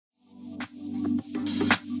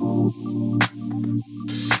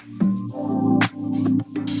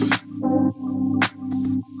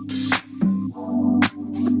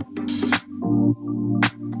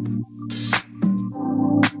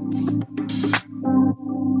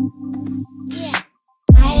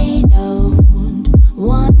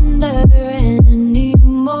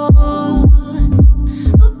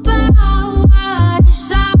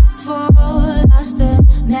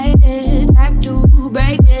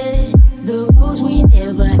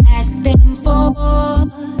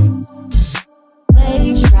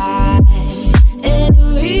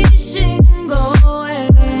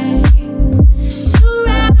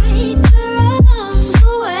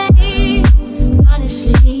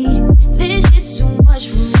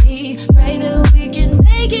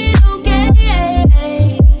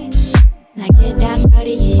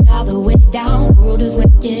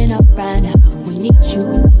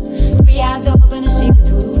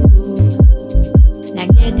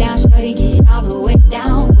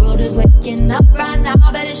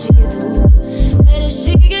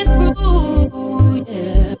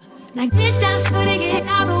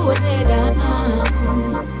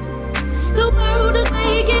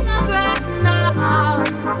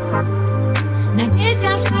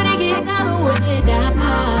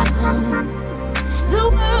The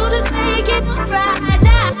world is making us right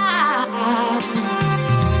now.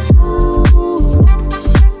 Ooh,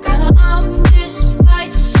 gotta arm this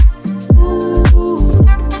fight. Ooh,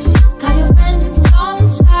 got your friends on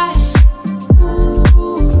side. Ooh,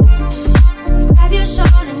 grab your soul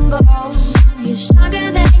and go. You're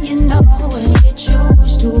stronger than you know, and you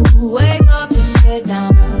choose to wake up and get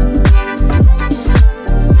down.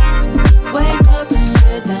 Wake up and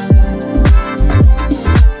get down.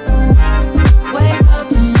 Wake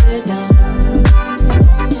up and get down.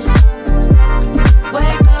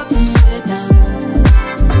 Wake up and get down.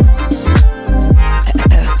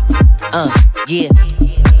 Yeah.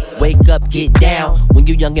 Wake up, get down. When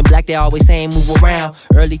you young and black, they always saying move around.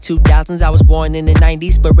 Early 2000s, I was born in the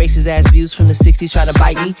 90s, but racist ass views from the 60s try to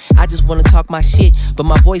bite me. I just wanna talk my shit, but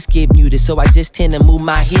my voice get muted, so I just tend to move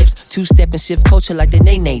my hips. Two-step and shift culture like the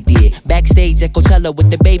Nene did. Backstage at Coachella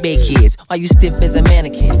with the baby kids. Why you stiff as a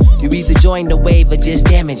mannequin? You either join the wave or just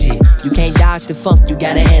damage it. You can't dodge the funk, you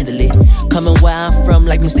gotta handle it. Coming where I'm from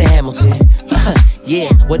like Mr. Hamilton.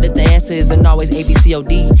 Yeah, what if the answer isn't always A, B, C, O,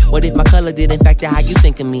 D? What if my color didn't factor how you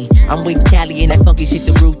think of me? I'm with Cali and that funky shit,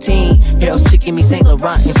 the routine. Hell's chicken, me St.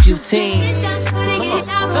 Laurent and Poutine.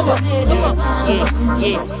 Come on,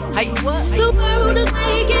 yeah. How you what? The world is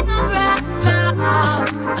waking up right now.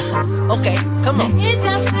 Okay, come on. Get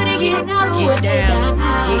down, get out, get down,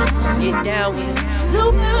 get down with it. The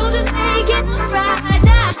world is waking up right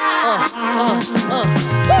now.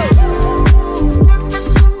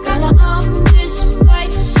 Ooh, gotta arm this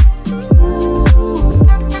fight. Ooh,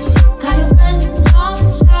 got your friends on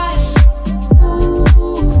side. Ooh,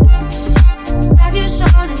 grab your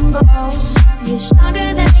soul and go. You're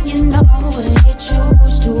stronger than you know, and you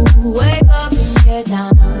choose to wake up and get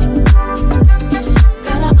down.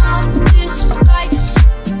 Gotta arm this fight.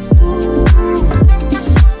 Ooh,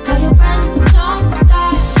 got your friends on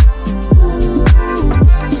side. Ooh,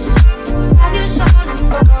 grab your soul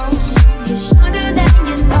and go.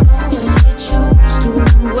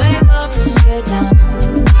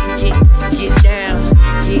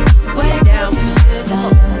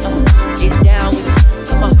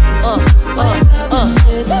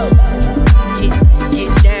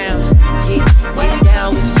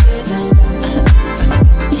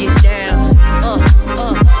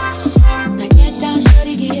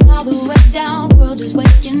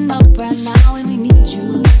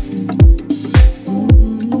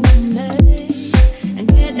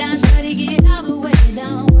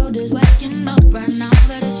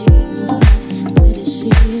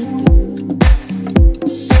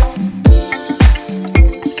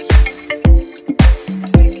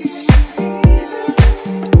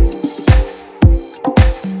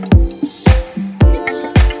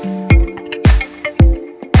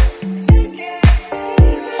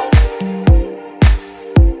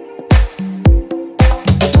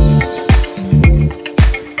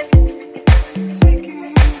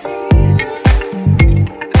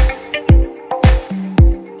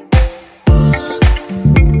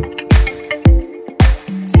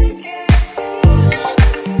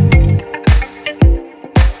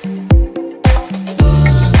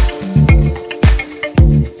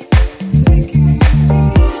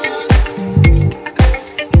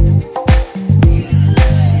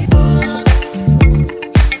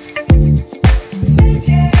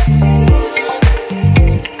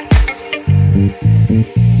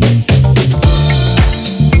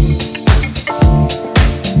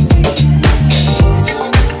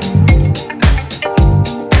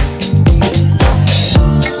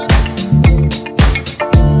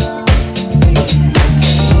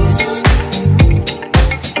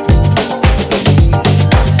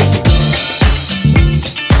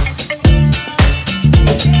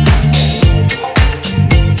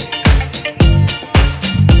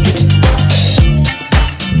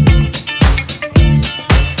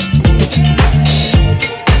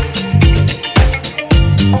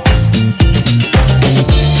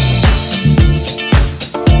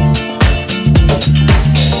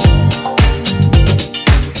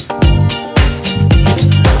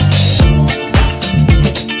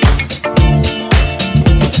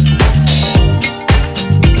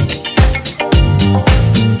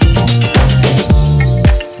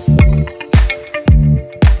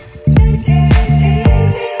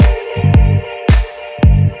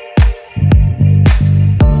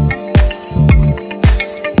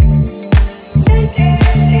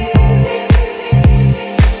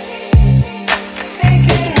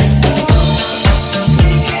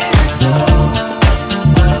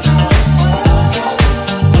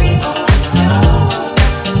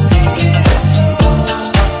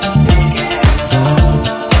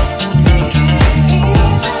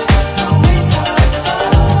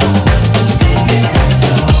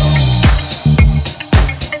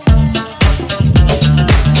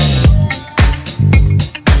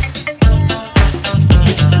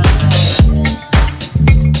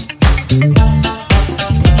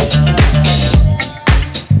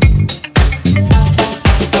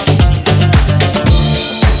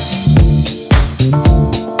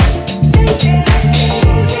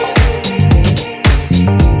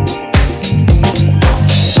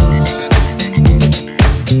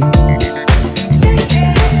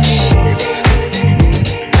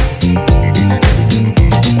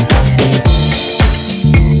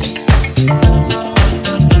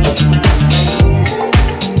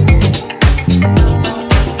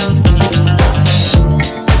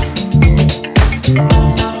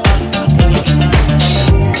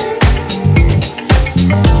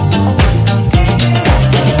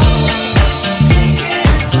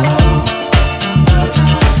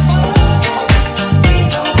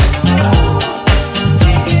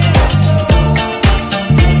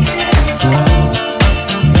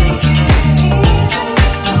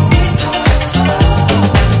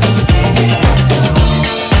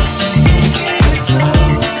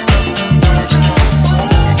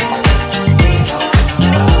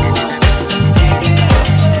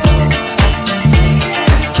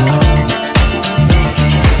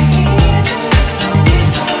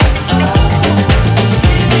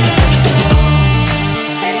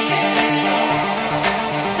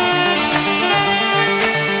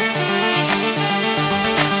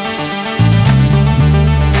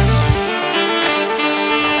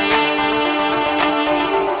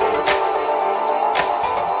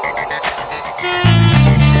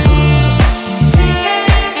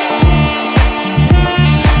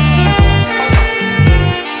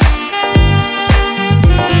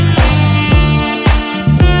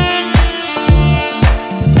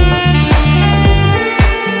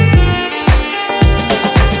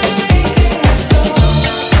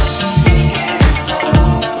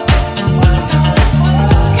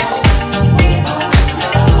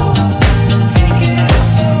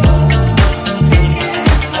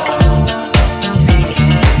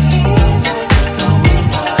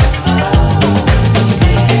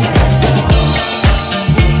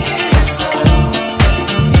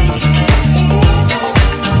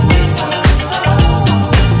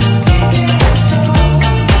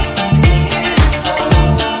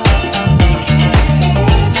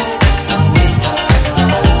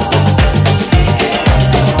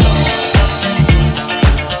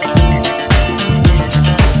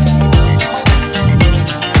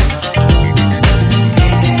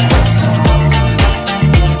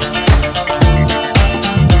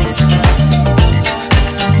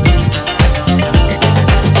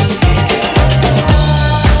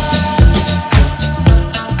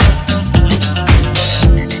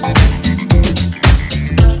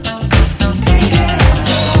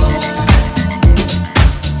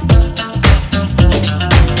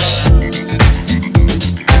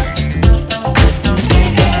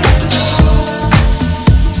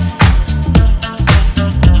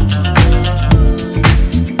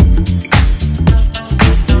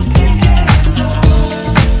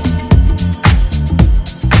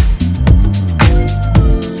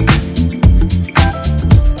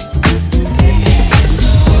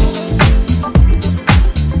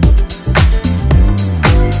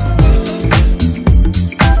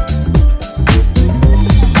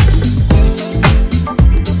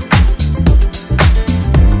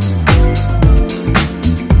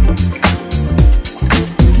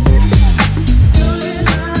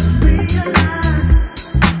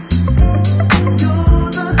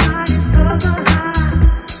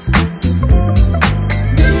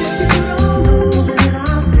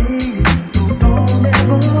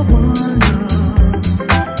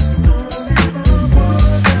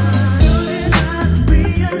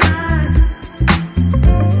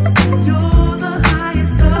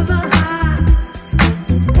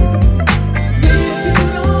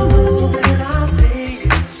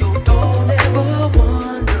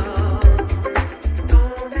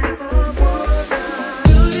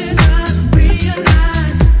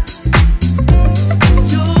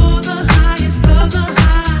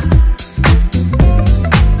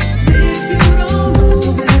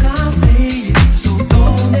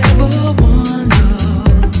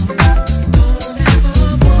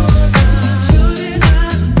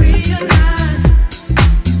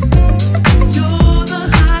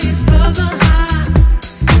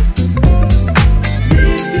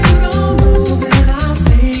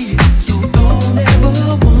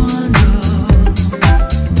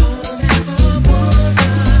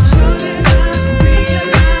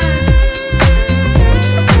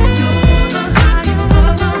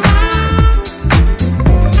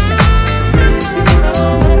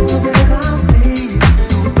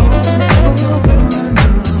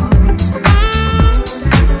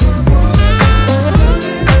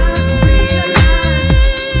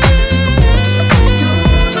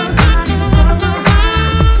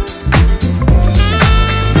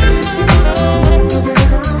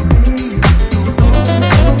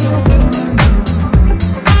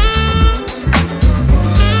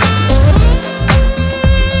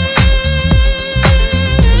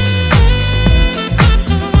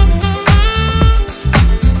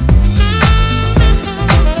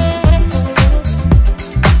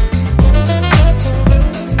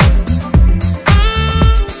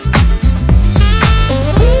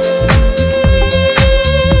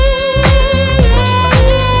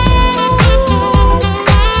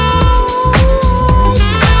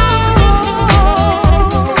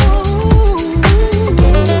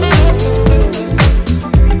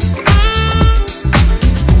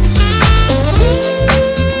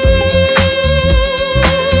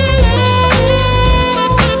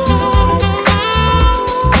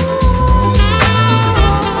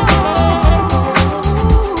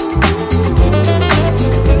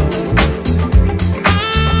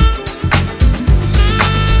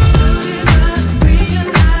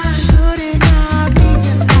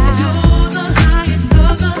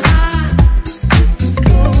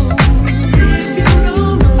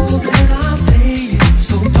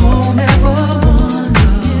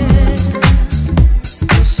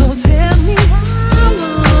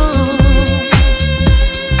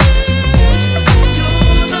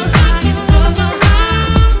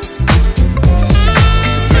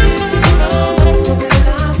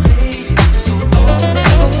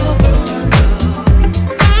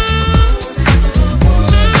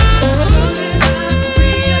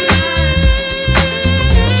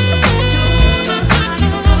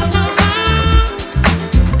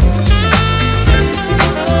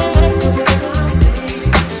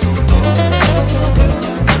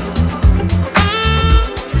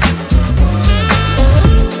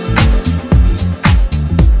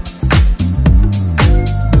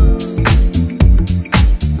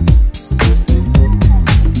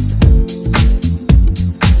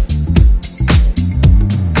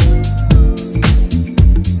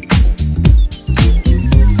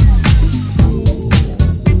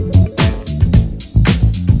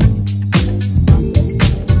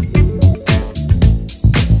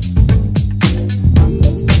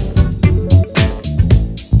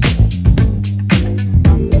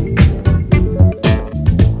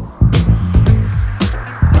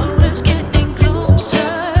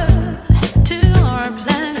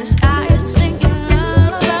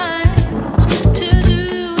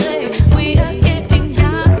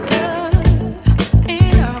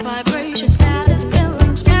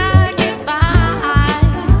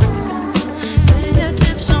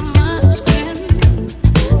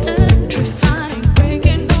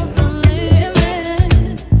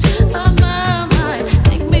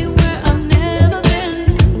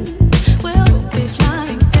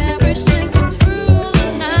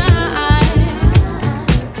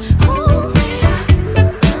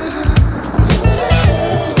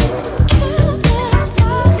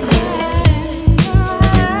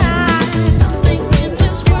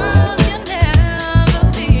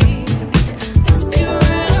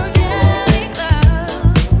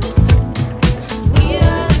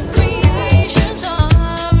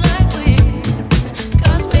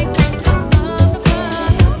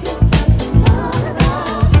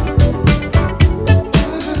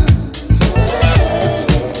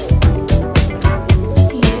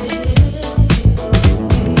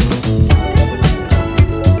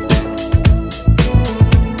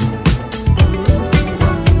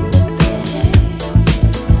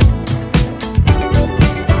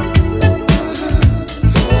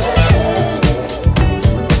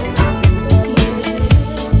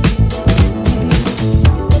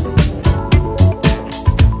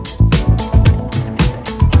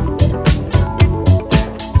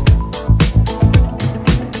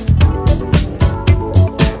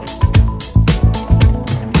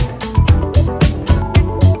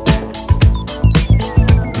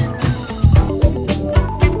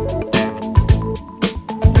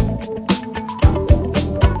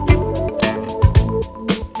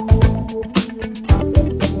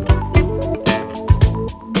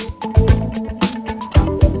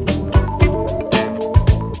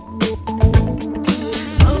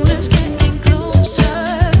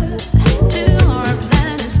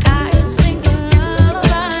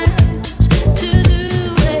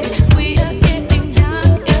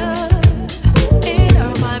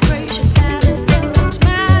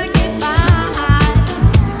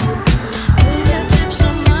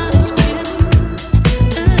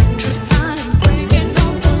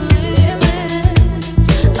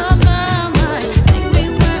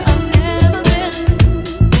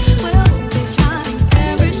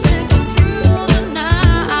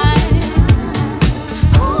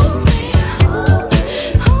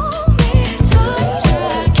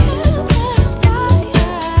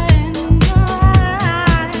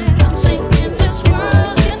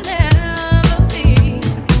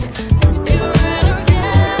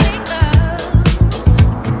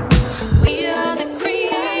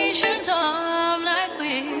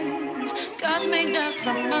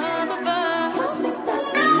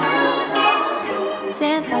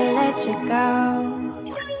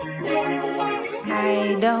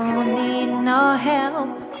 I don't need no help.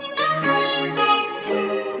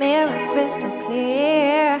 Mirror crystal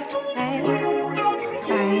clear. I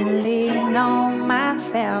finally know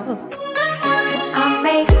myself. So I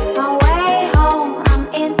make my way home. I'm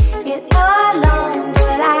in it alone,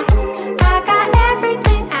 but I got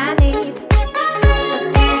everything I need to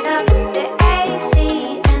turn up the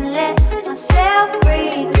AC and let myself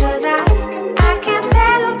breathe. 'Cause I can't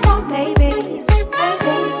settle for maybes,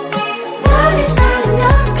 baby. Love is not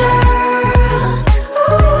enough, girl.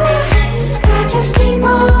 Ooh, I just need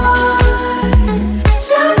more,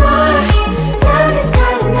 some more. Love is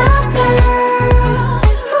not enough, girl.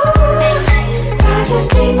 Ooh, I just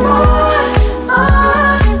need more.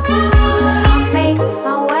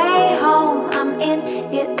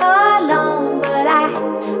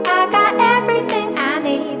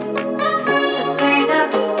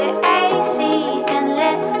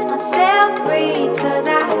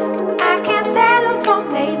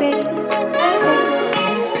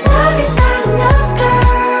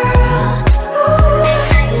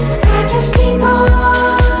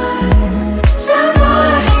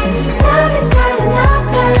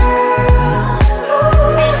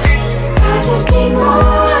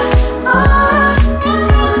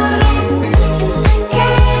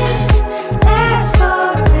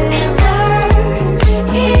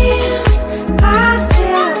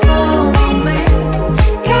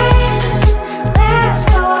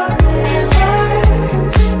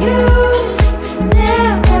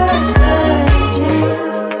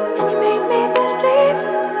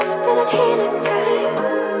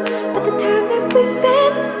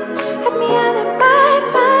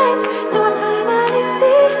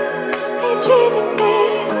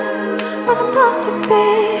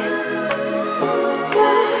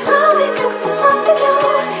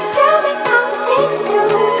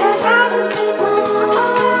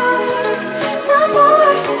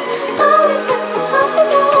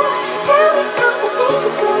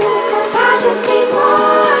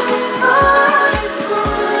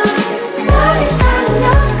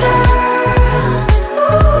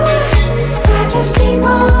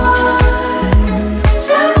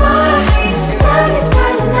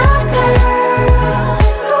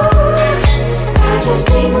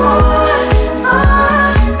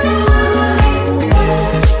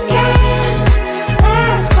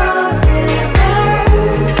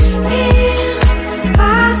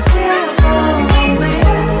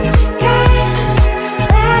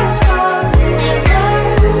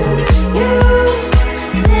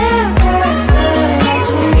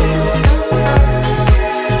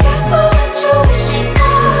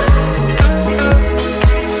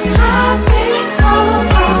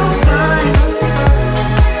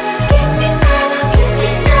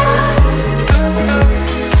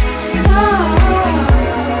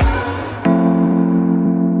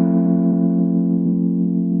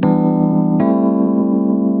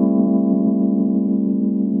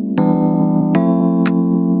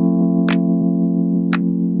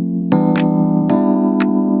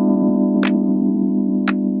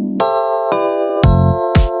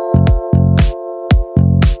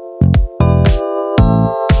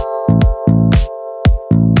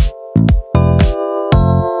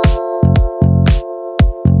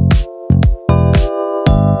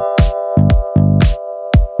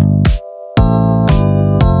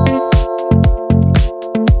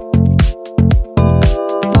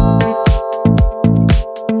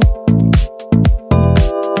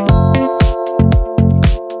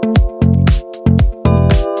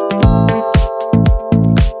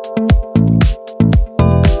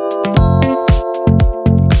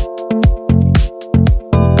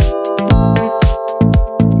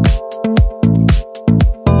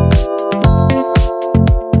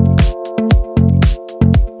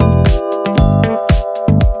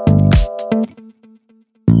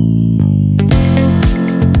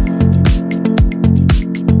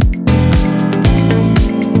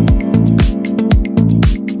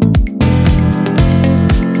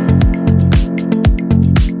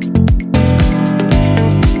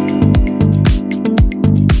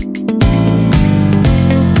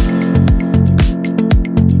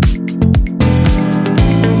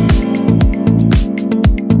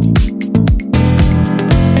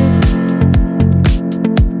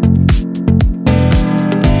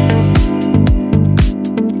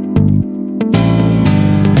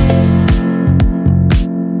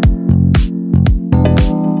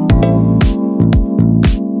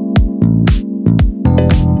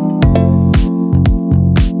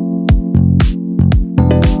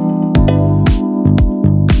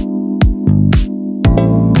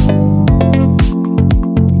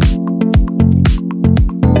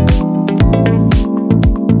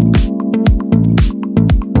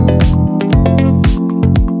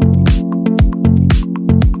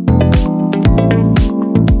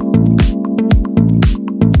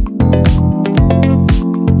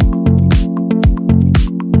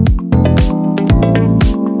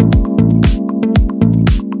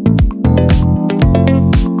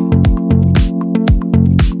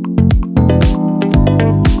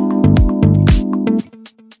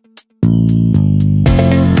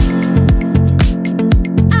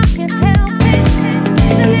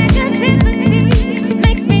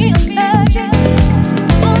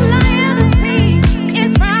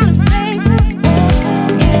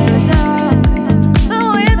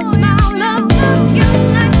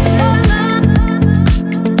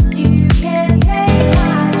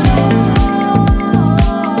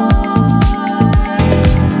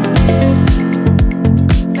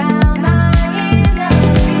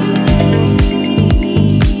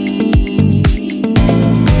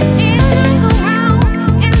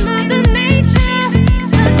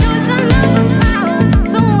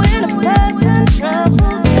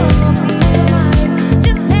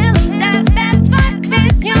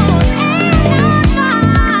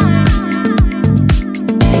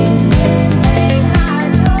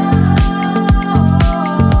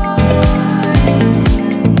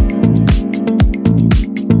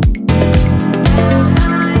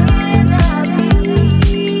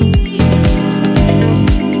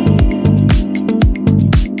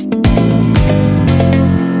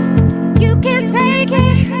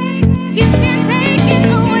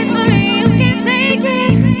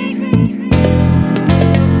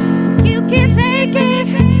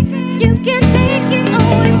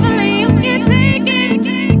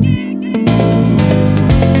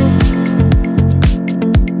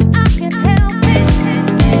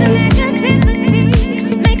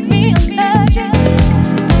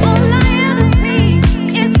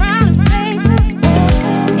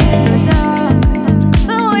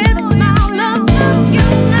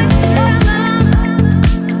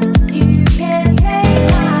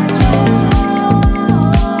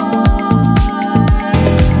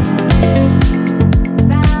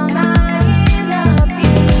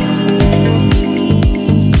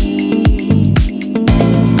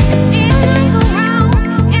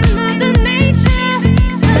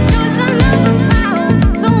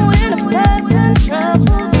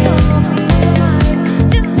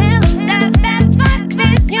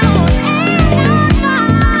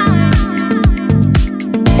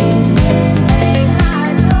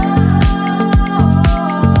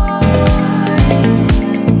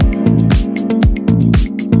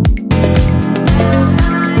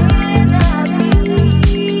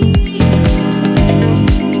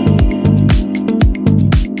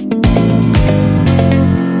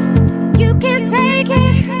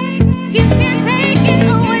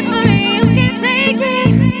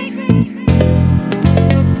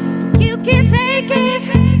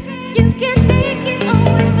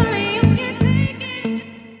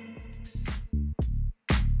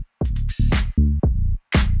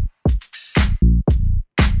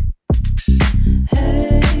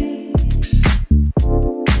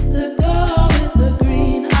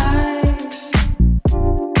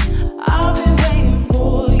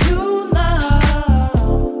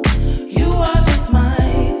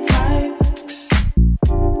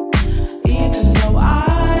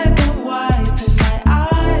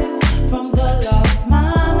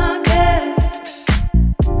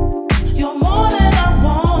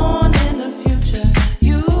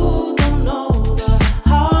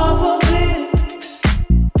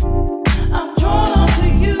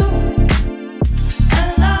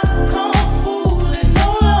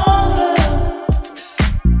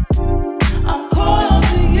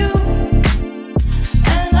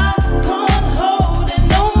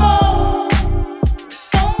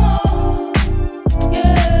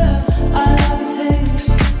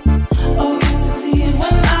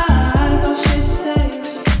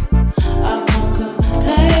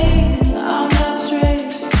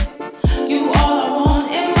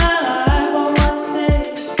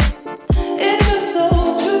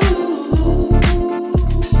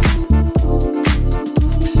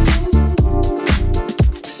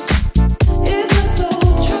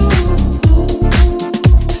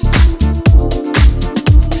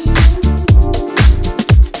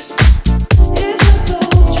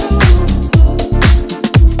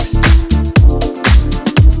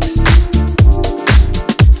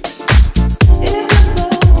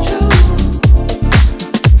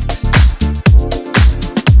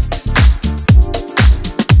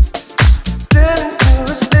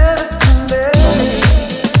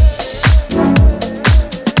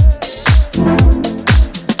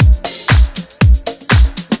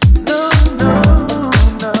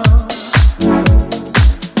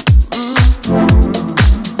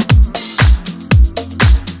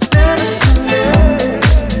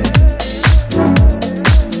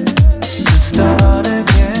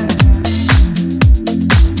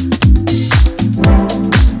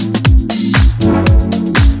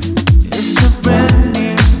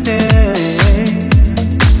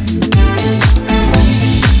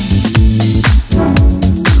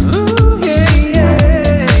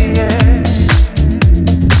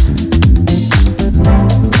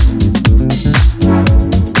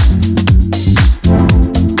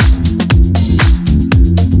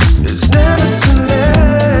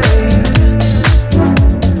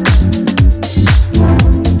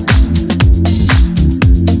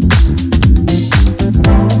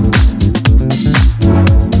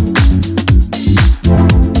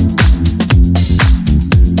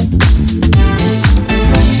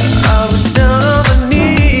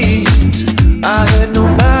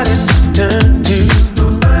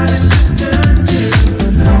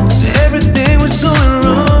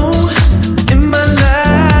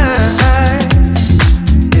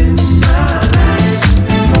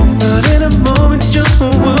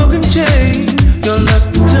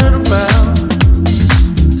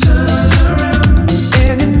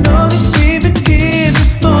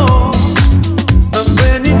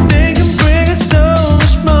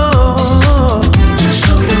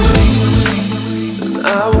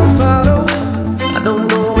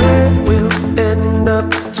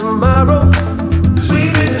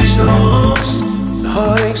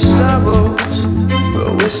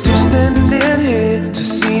 still standing here to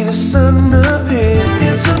see the sun appear.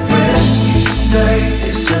 It's a brand new day,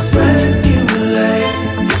 it's a brand new life.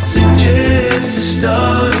 It's a chance to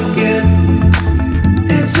start again.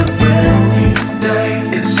 It's a brand new day,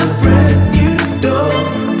 it's a brand new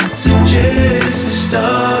dawn. It's a chance to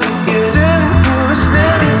start again. Telling you it's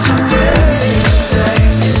never. It's a brand new day,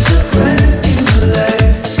 it's a brand new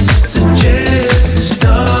life. It's a chance to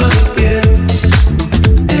start again.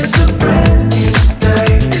 It's a brand new day,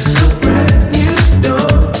 it's a brand new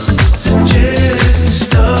dawn. It's a chance to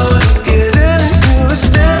start again. Telling you it's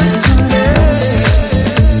never too late.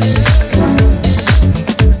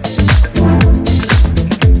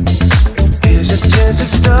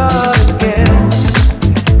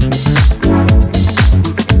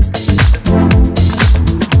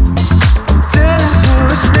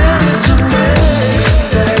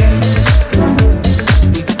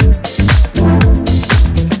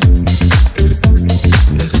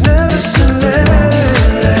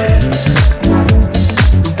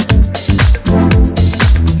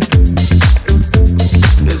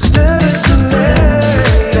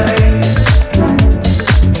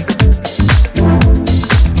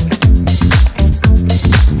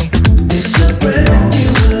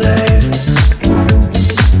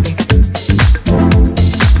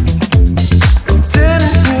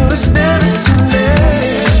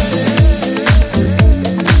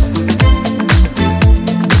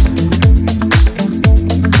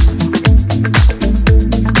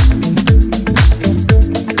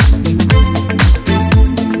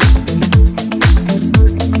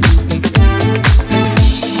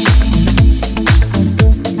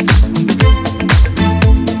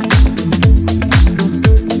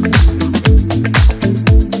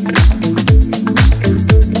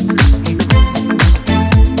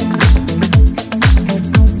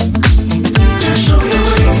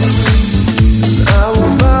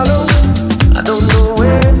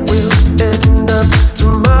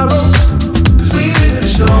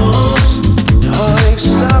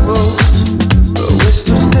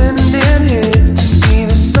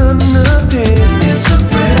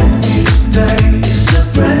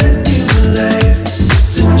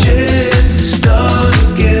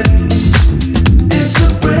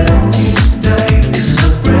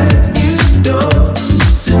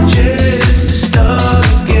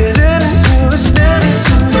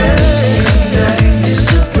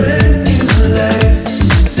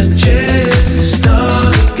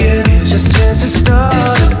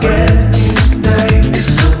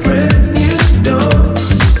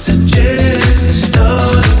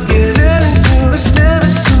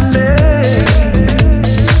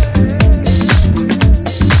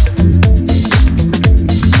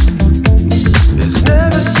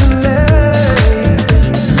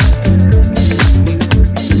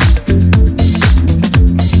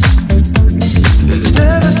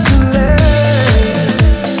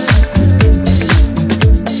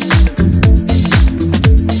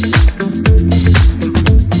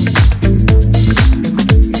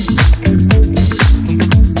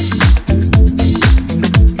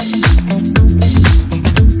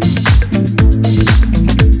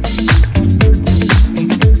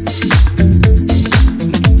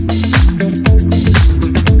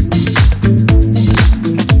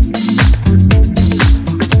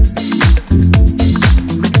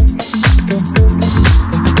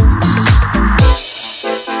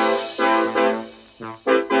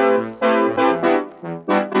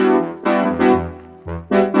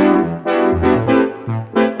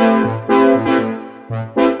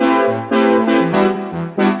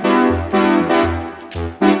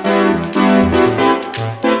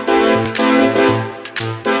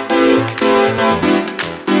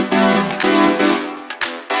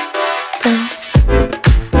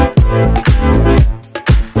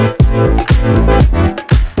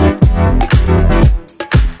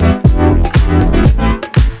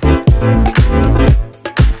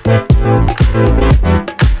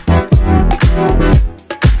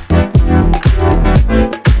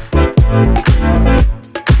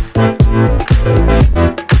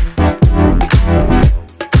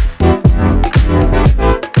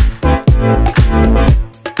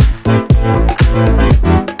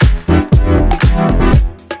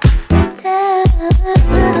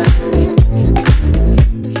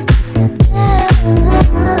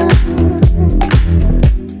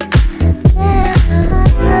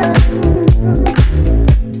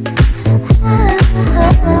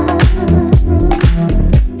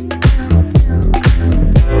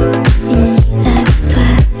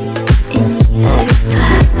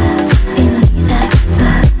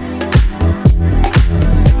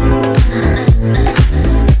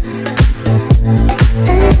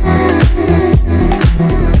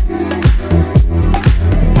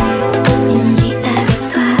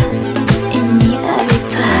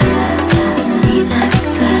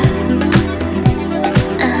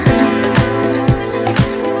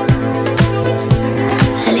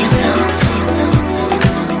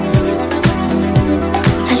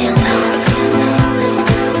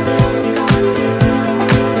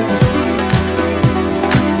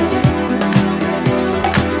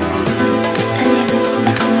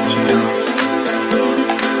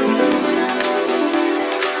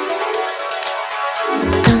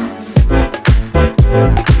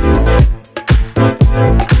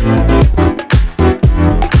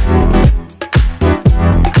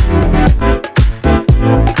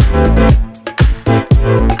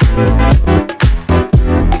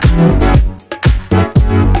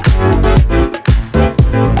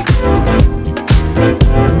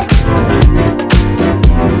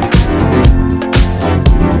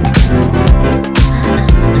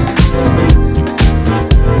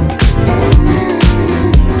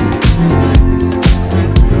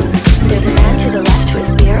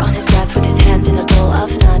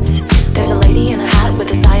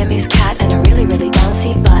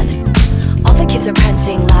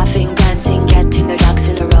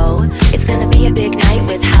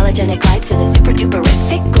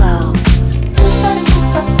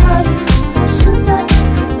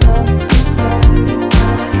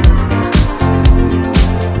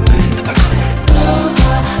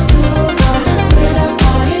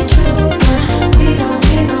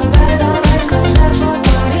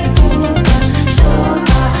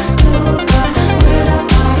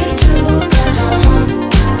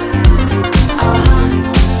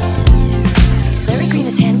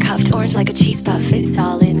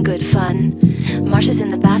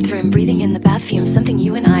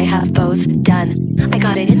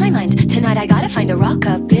 I gotta find a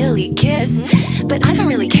rockabilly kiss. But I don't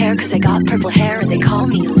really care, cause I got purple hair and they call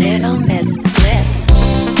me Little Miss Bliss.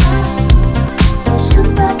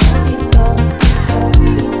 Super people.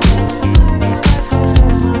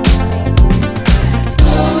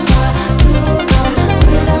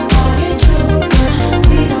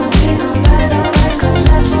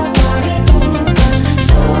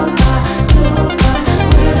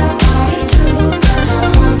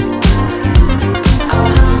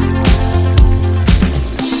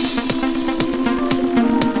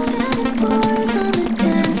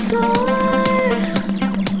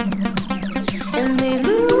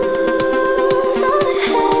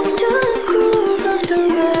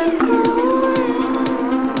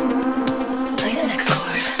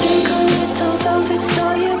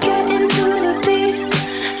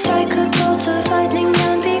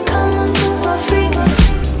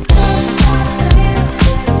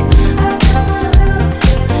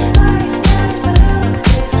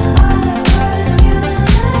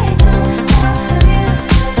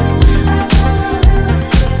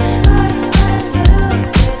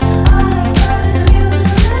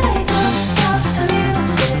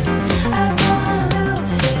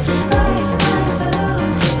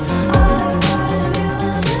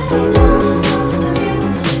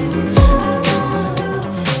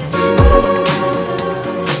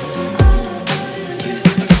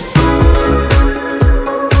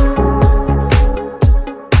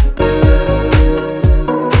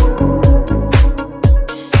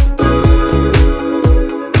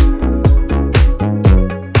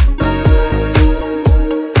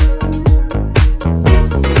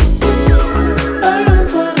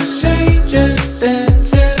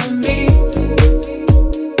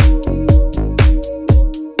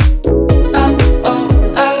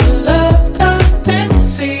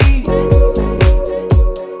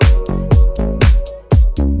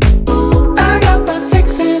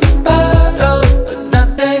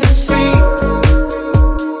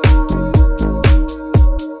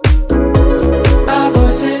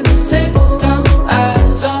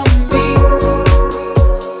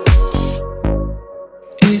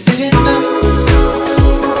 Is it enough?